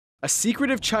a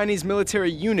secretive Chinese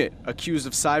military unit accused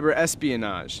of cyber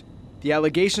espionage. The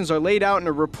allegations are laid out in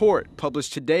a report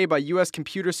published today by U.S.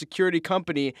 computer security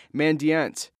company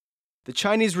Mandiant. The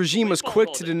Chinese regime was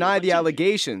quick to deny the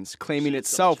allegations, claiming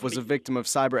itself was a victim of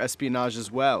cyber espionage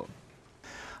as well.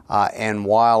 And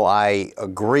while I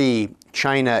agree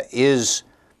China is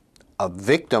a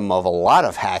victim of a lot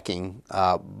of hacking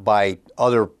by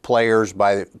other players,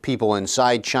 by people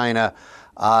inside China,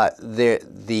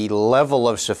 the level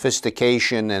of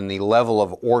sophistication and the level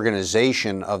of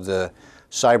organization of the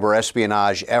cyber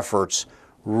espionage efforts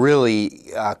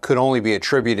really could only be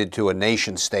attributed to a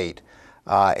nation state.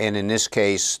 And in this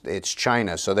case, it's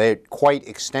China. So they're quite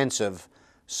extensive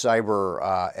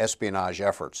cyber espionage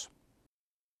efforts.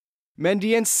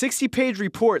 Mandiant's 60-page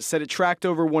report said it tracked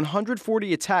over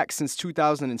 140 attacks since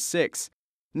 2006.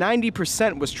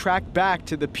 90% was tracked back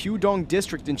to the Pudong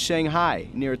District in Shanghai,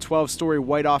 near a 12-story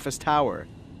White Office tower.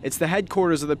 It's the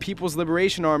headquarters of the People's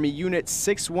Liberation Army Unit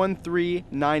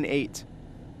 61398.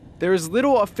 There is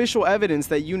little official evidence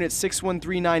that Unit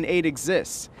 61398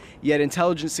 exists, yet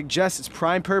intelligence suggests its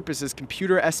prime purpose is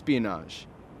computer espionage.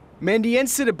 Mandiant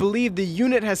said it believed the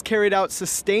unit has carried out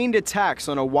sustained attacks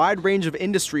on a wide range of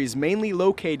industries mainly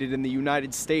located in the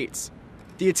United States.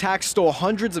 The attacks stole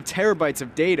hundreds of terabytes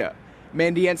of data.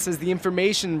 Mandiant says the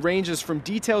information ranges from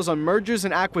details on mergers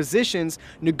and acquisitions,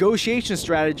 negotiation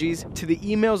strategies, to the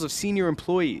emails of senior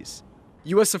employees.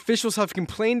 U.S. officials have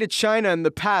complained to China in the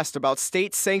past about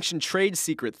state-sanctioned trade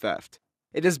secret theft.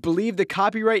 It is believed that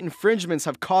copyright infringements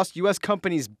have cost U.S.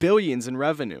 companies billions in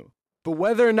revenue. But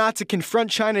whether or not to confront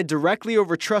China directly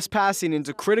over trespassing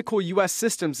into critical U.S.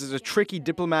 systems is a tricky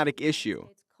diplomatic issue.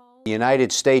 The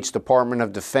United States Department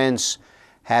of Defense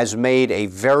has made a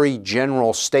very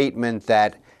general statement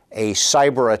that a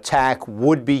cyber attack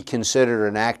would be considered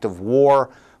an act of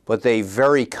war, but they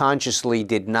very consciously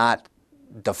did not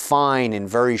define in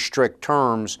very strict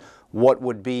terms what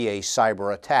would be a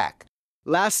cyber attack.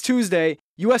 Last Tuesday,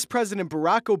 U.S. President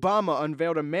Barack Obama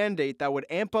unveiled a mandate that would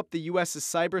amp up the U.S.'s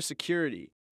cybersecurity.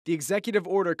 The executive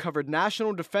order covered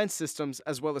national defense systems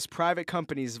as well as private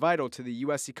companies vital to the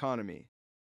U.S. economy.